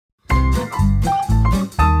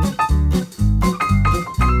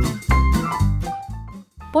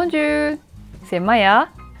c'est Maya.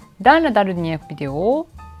 Dans la dernière vidéo,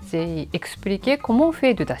 j'ai expliqué comment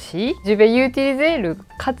faire du dashi. Je vais utiliser le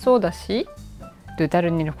katsuo dashi de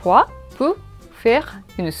dernière fois pour faire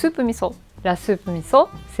une soupe miso. La soupe miso,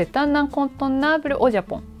 c'est un incontournable au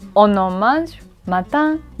Japon. On en mange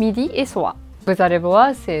matin, midi et soir. Vous allez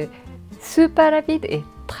voir, c'est super rapide et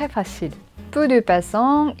très facile. Pour deux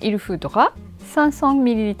personnes, il faudra 500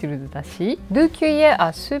 ml de dashi, 2 cuillères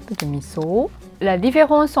à soupe de miso. La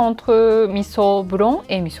différence entre miso blanc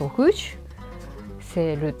et miso rouge,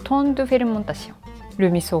 c'est le temps de fermentation. Le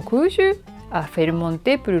miso rouge a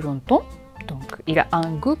fermenté plus longtemps, donc il a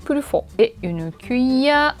un goût plus fort. Et une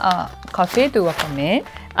cuillère à café de wakame.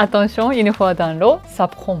 Attention, une fois dans l'eau, ça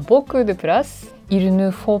prend beaucoup de place. Il ne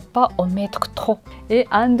faut pas en mettre trop. Et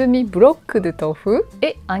un demi-bloc de tofu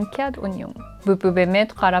et un quart d'oignon. Vous pouvez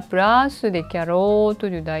mettre à la place des carottes,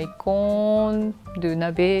 du daikon, du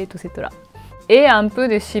navet, etc. Et un peu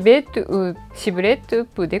de cébette ou ciboulette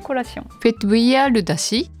pour décoration. Faites bouillir le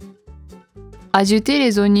dashi. Ajoutez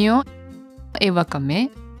les oignons et wakame.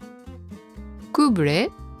 Couvrez.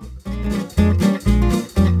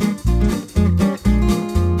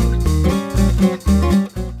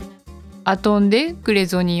 Attendez que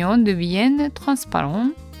les oignons deviennent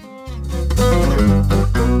transparents.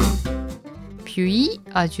 Puis,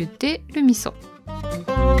 ajoutez le miso.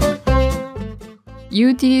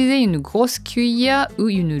 Utilisez une grosse cuillère ou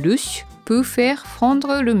une louche pour faire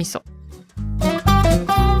fondre le miso.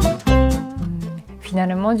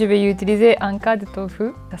 Finalement, je vais utiliser un quart de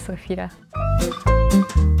tofu. Ça suffira.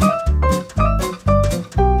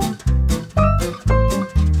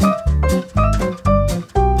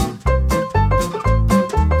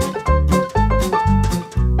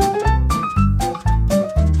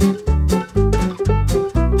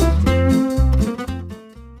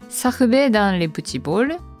 Servez dans les petits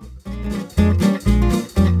bols.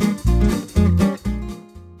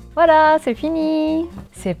 Voilà, c'est fini.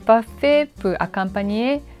 C'est parfait pour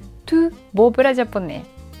accompagner tous vos plats japonais.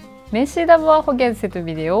 Merci d'avoir regardé cette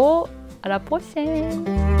vidéo. À la prochaine.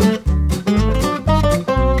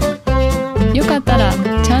 よかったら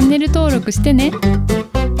チャンネル登録してね。